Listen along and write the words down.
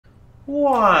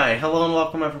Why, hello and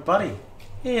welcome everybody.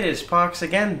 It is Pohx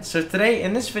again. So today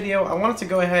in this video I wanted to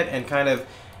go ahead and kind of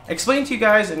explain to you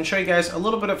guys and show you guys a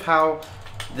little bit of how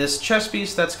this chess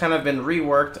piece that's kind of been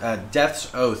reworked,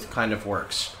 Death's Oath, kind of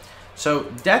works. So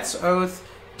Death's Oath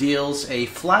deals a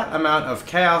flat amount of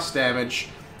chaos damage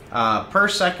per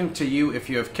second to you if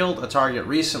you have killed a target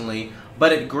recently,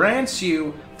 but it grants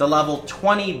you the level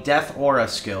 20 Death Aura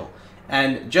skill.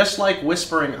 And just like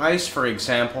Whispering Ice, for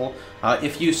example,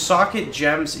 if you socket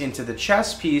gems into the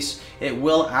chess piece, it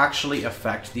will actually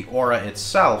affect the aura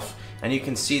itself. And you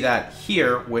can see that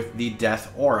here with the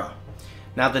Death Aura.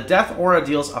 Now the Death Aura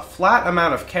deals a flat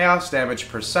amount of chaos damage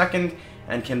per second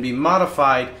and can be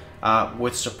modified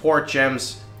with support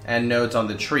gems and nodes on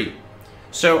the tree.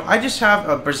 So I just have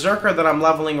a Berserker that I'm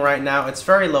leveling right now. It's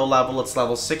very low level, it's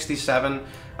level 67.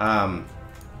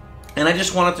 And I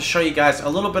just wanted to show you guys a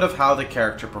little bit of how the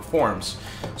character performs.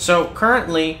 So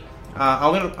currently,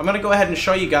 I'm gonna go ahead and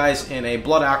show you guys in a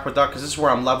Blood Aqueduct, because this is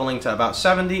where I'm leveling to about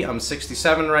 70. I'm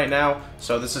 67 right now,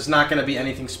 so this is not gonna be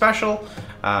anything special,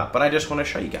 but I just want to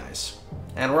show you guys.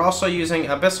 And we're also using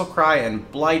Abyssal Cry and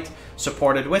Blight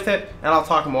supported with it, and I'll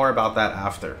talk more about that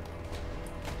after.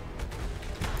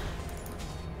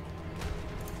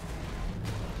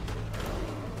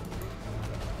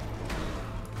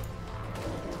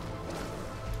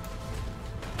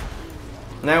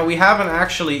 Now, we haven't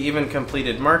actually even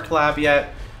completed Merc Lab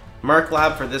yet. Merc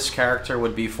Lab for this character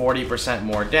would be 40%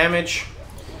 more damage.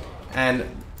 And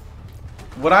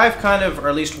what I've kind of, or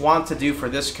at least want to do for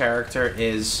this character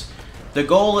is, the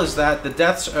goal is that the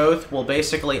Death's Oath will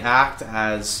basically act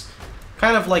as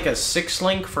kind of like a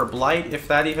 6-link for Blight, if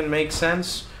that even makes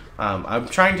sense. I'm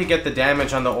trying to get the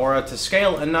damage on the aura to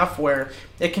scale enough where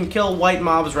it can kill white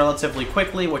mobs relatively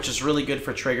quickly, which is really good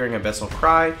for triggering Abyssal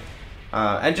Cry.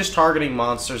 And just targeting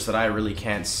monsters that I really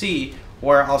can't see,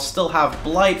 where I'll still have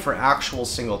Blight for actual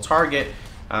single target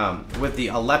with the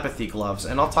Alepathy gloves,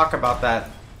 and I'll talk about that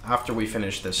after we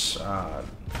finish this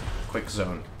quick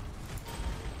zone.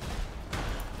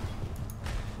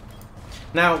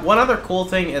 Now, one other cool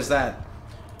thing is that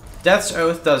Death's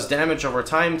Oath does damage over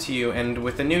time to you, and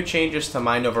with the new changes to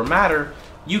Mind Over Matter,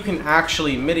 you can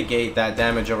actually mitigate that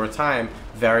damage over time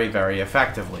very, very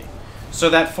effectively. So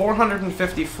that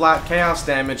 450 flat chaos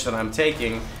damage that I'm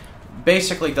taking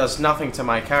basically does nothing to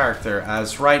my character,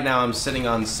 as right now I'm sitting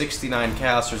on 69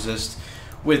 chaos resist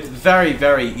with very,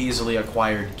 very easily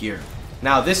acquired gear.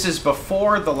 Now this is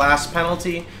before the last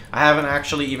penalty. I haven't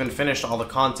actually even finished all the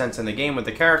content in the game with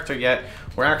the character yet.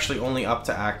 We're actually only up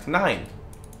to Act 9.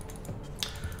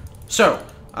 So,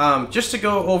 just to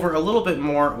go over a little bit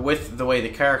more with the way the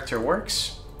character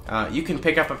works. You can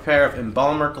pick up a pair of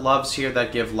Embalmer gloves here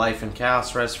that give life and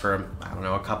chaos res for, I don't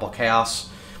know, a couple chaos.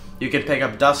 You can pick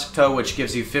up Dusk Toe, which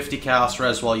gives you 50 chaos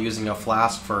res while using a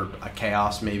flask for a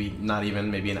chaos, maybe not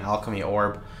even, maybe an alchemy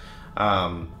orb.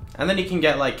 And then you can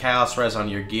get like chaos res on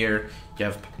your gear. You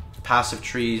have passive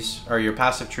trees, or your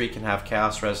passive tree can have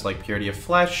chaos res like Purity of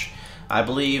Flesh. I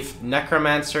believe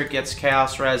Necromancer gets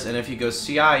chaos res, and if you go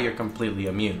CI, you're completely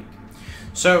immune.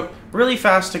 So, really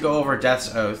fast to go over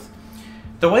Death's Oath.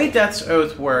 The way Death's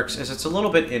Oath works is it's a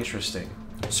little bit interesting.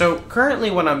 So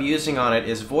currently what I'm using on it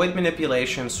is Void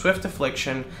Manipulation, Swift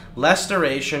Affliction, Less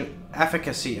Duration,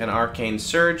 Efficacy, and Arcane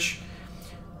Surge.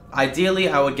 Ideally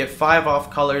I would get 5 off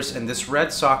colors, and this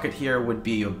red socket here would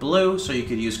be a blue, so you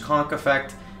could use Conk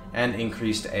Effect and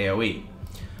increased AoE.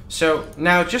 So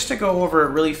now just to go over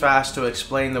it really fast to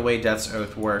explain the way Death's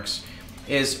Oath works,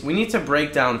 is we need to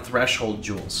break down Threshold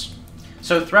Jewels.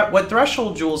 So what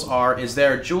Threshold Jewels are is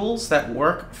they're jewels that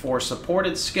work for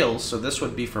supported skills, so this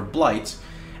would be for Blight,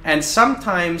 and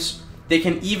sometimes they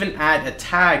can even add a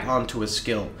tag onto a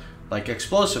skill, like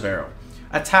Explosive Arrow.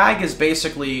 A tag is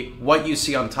basically what you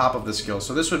see on top of the skill,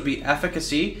 so this would be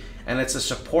Efficacy, and it's a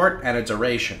support and a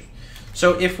duration.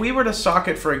 So if we were to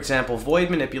socket, for example,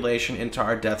 Void Manipulation into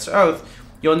our Death's Oath,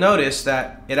 you'll notice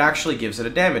that it actually gives it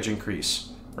a damage increase,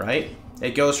 right?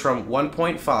 It goes from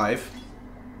 1.5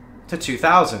 to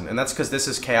 2000, and that's because this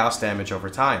is chaos damage over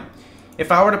time. If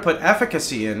I were to put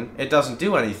Efficacy in, it doesn't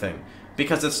do anything,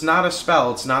 because it's not a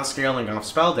spell, it's not scaling off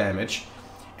spell damage,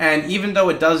 and even though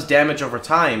it does damage over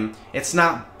time, it's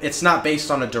not based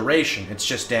on a duration, it's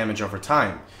just damage over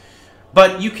time.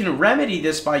 But you can remedy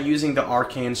this by using the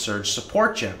Arcane Surge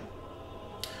support gem.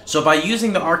 So by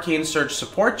using the Arcane Surge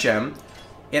support gem,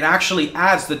 it actually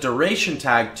adds the duration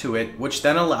tag to it, which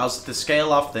then allows it to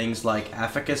scale off things like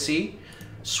Efficacy,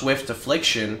 Swift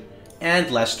Affliction,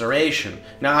 and Less Duration.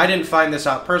 Now, I didn't find this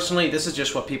out personally. This is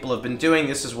just what people have been doing.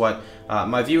 This is what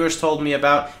my viewers told me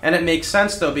about. And it makes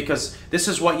sense, though, because this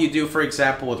is what you do, for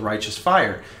example, with Righteous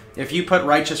Fire. if you put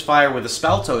Righteous Fire with a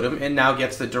spell totem, it now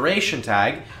gets the duration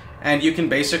tag, and you can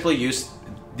basically use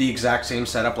the exact same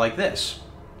setup like this.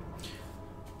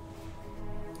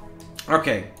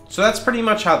 Okay, so that's pretty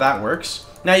much how that works.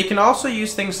 Now you can also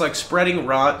use things like Spreading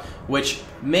Rot, which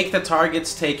make the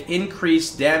targets take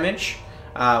increased damage,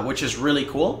 which is really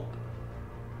cool,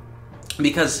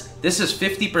 because this is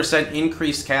 50%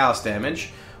 increased chaos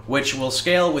damage, which will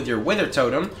scale with your Wither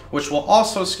Totem, which will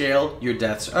also scale your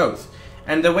Death's Oath.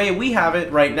 And the way we have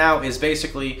it right now is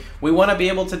basically, we want to be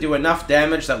able to do enough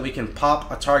damage that we can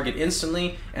pop a target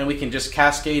instantly, and we can just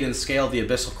cascade and scale the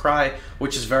Abyssal Cry,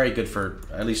 which is very good for,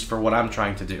 at least for what I'm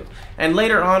trying to do. And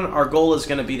later on, our goal is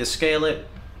going to be to scale it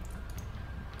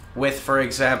with, for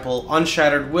example,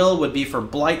 Unshattered Will would be for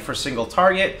Blight for single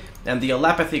target, and the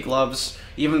Alepathy Gloves,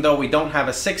 even though we don't have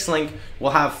a 6-link,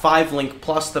 we'll have 5-link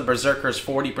plus the Berserker's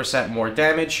 40% more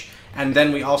damage. And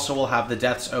then we also will have the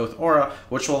Death's Oath aura,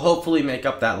 which will hopefully make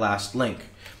up that last link.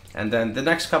 And then the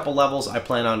next couple levels, I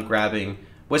plan on grabbing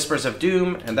Whispers of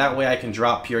Doom, and that way I can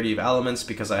drop Purity of Elements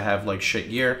because I have like shit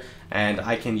gear, and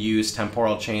I can use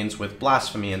Temporal Chains with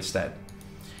Blasphemy instead.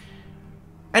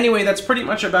 Anyway, that's pretty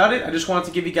much about it. I just wanted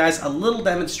to give you guys a little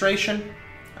demonstration.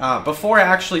 Before I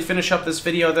actually finish up this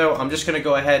video though, I'm just going to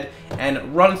go ahead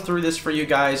and run through this for you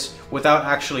guys without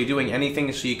actually doing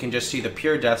anything, so you can just see the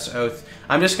pure Death's Oath.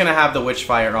 I'm just going to have the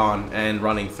Witchfire on and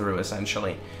running through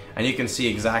essentially, and you can see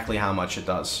exactly how much it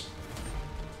does.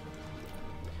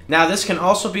 Now this can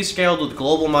also be scaled with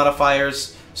global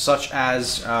modifiers such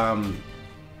as, I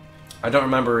don't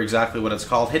remember exactly what it's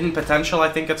called, Hidden Potential I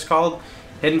think it's called.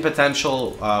 Hidden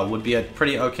Potential would be a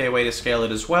pretty okay way to scale it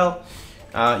as well.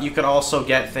 You could also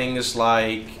get things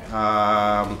like,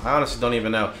 I honestly don't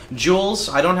even know, jewels.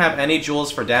 I don't have any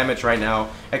jewels for damage right now,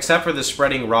 except for the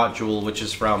Spreading Rot jewel, which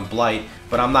is from Blight,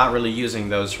 but I'm not really using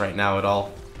those right now at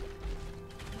all.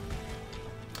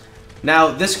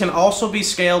 Now, this can also be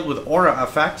scaled with Aura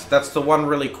Effect. That's the one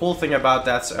really cool thing about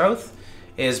Death's Oath,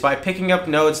 is by picking up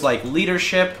nodes like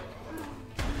Leadership,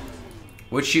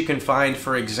 which you can find,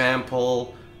 for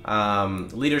example,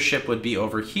 Leadership would be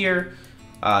over here.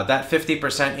 That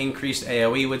 50% increased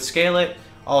AoE would scale it.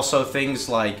 Also things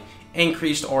like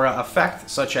increased aura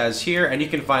effect, such as here, and you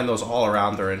can find those all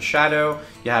around. They're in Shadow.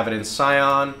 You have it in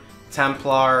Scion,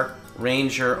 Templar,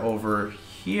 Ranger over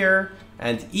here,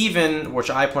 and even, which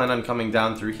I plan on coming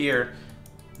down through here,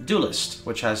 Duelist,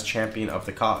 which has Champion of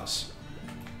the Cause.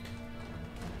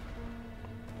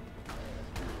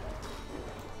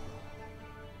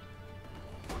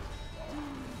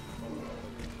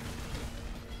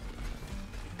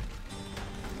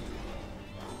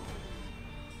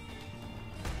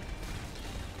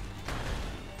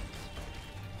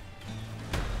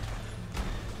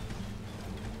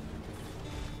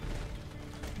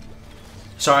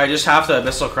 Sorry, I just have to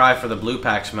Abyssal Cry for the blue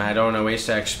packs, man. I don't want to waste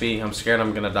XP. I'm scared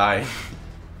I'm gonna die.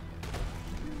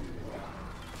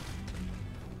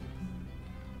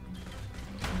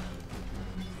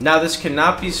 Now, this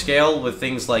cannot be scaled with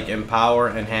things like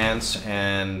Empower, Enhance,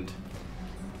 and...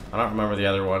 I don't remember the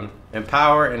other one.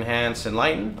 Empower, Enhance,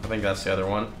 Enlighten? I think that's the other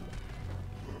one.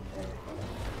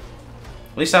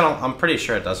 At least I'm pretty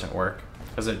sure it doesn't work.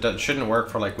 Because it shouldn't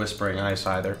work for, like, Whispering Ice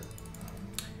either.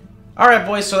 Alright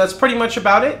boys, so that's pretty much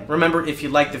about it. Remember, if you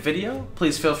liked the video,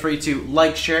 please feel free to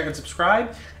like, share, and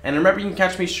subscribe. And remember, you can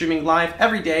catch me streaming live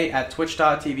every day at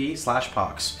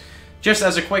twitch.tv/Pohx. Just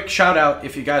as a quick shout out,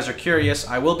 if you guys are curious,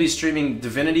 I will be streaming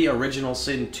Divinity Original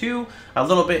Sin 2 a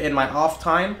little bit in my off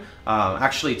time.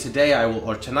 Actually today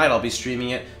or tonight I'll be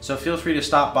streaming it, so feel free to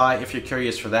stop by if you're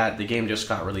curious for that. The game just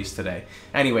got released today.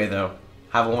 Anyway though,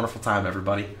 have a wonderful time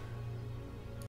everybody.